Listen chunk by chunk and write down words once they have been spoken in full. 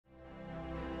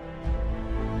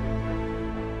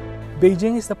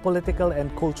Beijing is the political and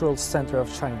cultural center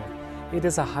of China. It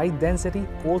is a high-density,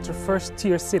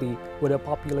 ultra-first-tier city with a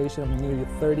population of nearly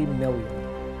 30 million.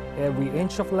 Every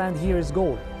inch of land here is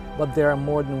gold, but there are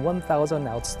more than 1,000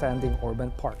 outstanding urban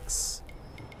parks.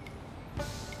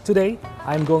 Today,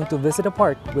 I'm going to visit a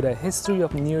park with a history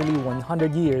of nearly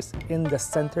 100 years in the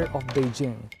center of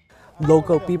Beijing.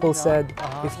 Local people said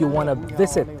if you want to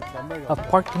visit a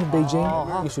park in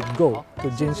Beijing, you should go to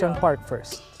Jinshan Park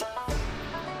first.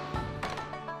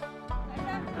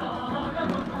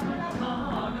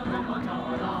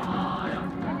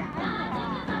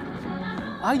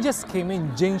 I just came in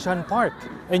Jinshan Park,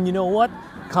 and you know what?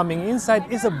 Coming inside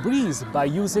is a breeze by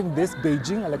using this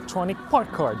Beijing electronic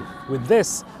park card. With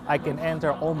this, I can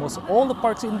enter almost all the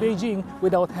parks in Beijing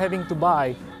without having to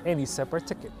buy any separate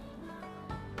ticket.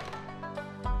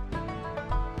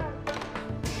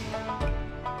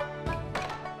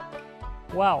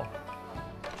 Wow,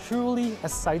 truly a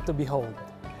sight to behold.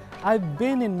 I've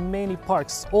been in many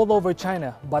parks all over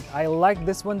China, but I like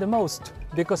this one the most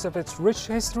because of its rich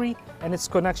history and its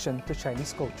connection to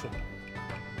Chinese culture.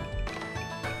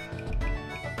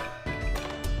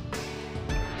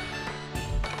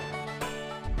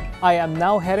 I am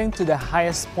now heading to the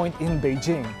highest point in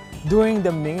Beijing. During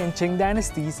the Ming and Qing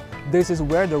dynasties, this is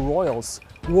where the royals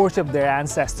worshiped their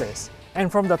ancestors.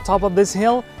 And from the top of this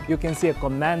hill, you can see a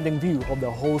commanding view of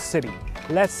the whole city.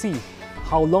 Let's see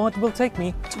how long it will take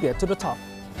me to get to the top.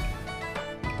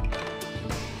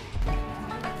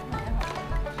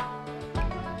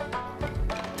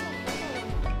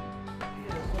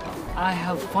 I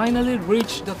have finally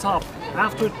reached the top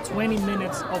after 20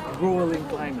 minutes of grueling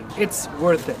climbing. It's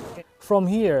worth it. From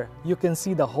here, you can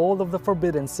see the whole of the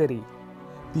Forbidden City.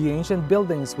 The ancient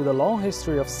buildings with a long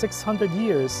history of 600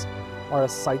 years are a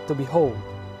sight to behold.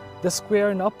 The square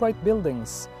and upright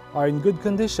buildings are in good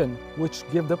condition, which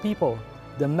give the people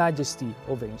the majesty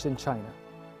of ancient China.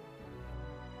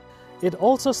 It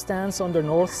also stands on the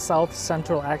north-south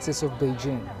central axis of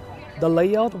Beijing. The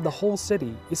layout of the whole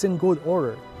city is in good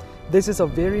order. This is a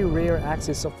very rare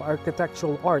axis of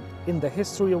architectural art in the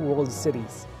history of world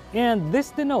cities. And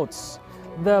this denotes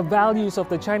the values of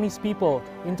the Chinese people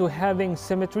into having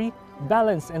symmetry,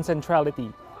 balance, and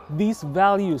centrality. These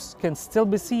values can still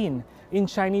be seen in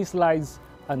Chinese lives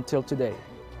until today.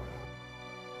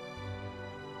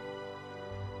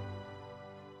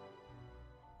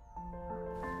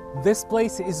 This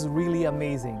place is really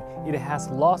amazing. It has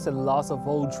lots and lots of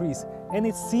old trees, and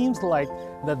it seems like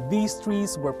that these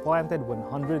trees were planted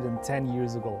 110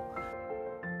 years ago.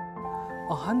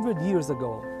 100 years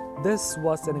ago, this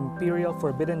was an imperial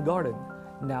forbidden garden.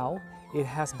 Now, it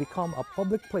has become a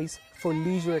public place for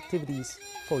leisure activities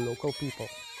for local people.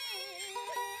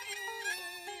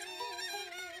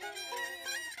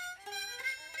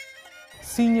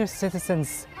 Senior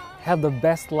citizens have the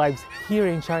best lives here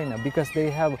in China because they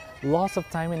have lots of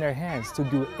time in their hands to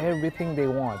do everything they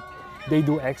want. They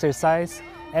do exercise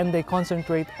and they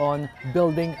concentrate on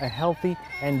building a healthy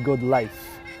and good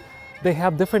life. They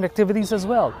have different activities as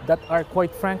well that are,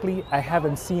 quite frankly, I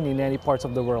haven't seen in any parts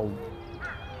of the world.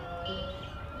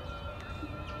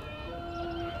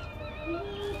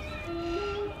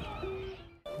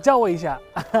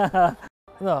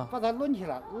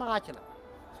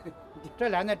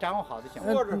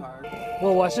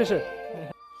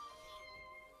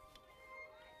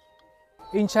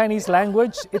 In Chinese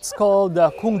language, it's called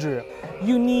kungzhi.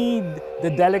 You need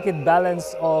the delicate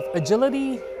balance of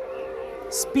agility,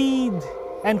 speed,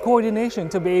 and coordination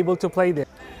to be able to play this.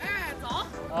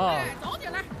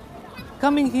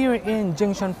 Coming here in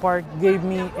Jinshan Park gave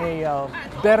me a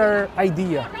better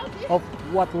idea of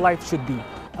what life should be,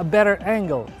 a better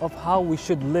angle of how we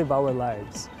should live our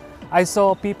lives. I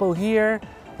saw people here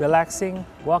relaxing,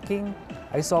 walking.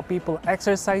 I saw people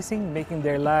exercising, making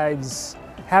their lives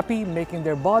happy, making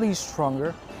their bodies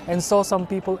stronger, and saw some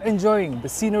people enjoying the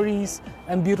sceneries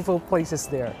and beautiful places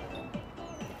there.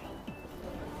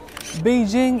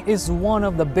 Beijing is one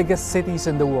of the biggest cities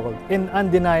in the world, and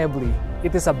undeniably,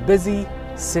 it is a busy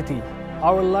city.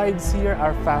 Our lives here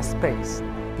are fast-paced.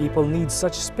 People need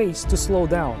such space to slow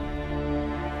down.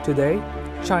 Today,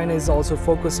 China is also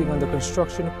focusing on the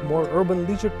construction of more urban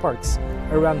leisure parks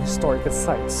around historical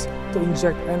sites to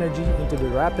inject energy into the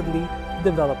rapidly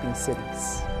developing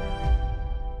cities.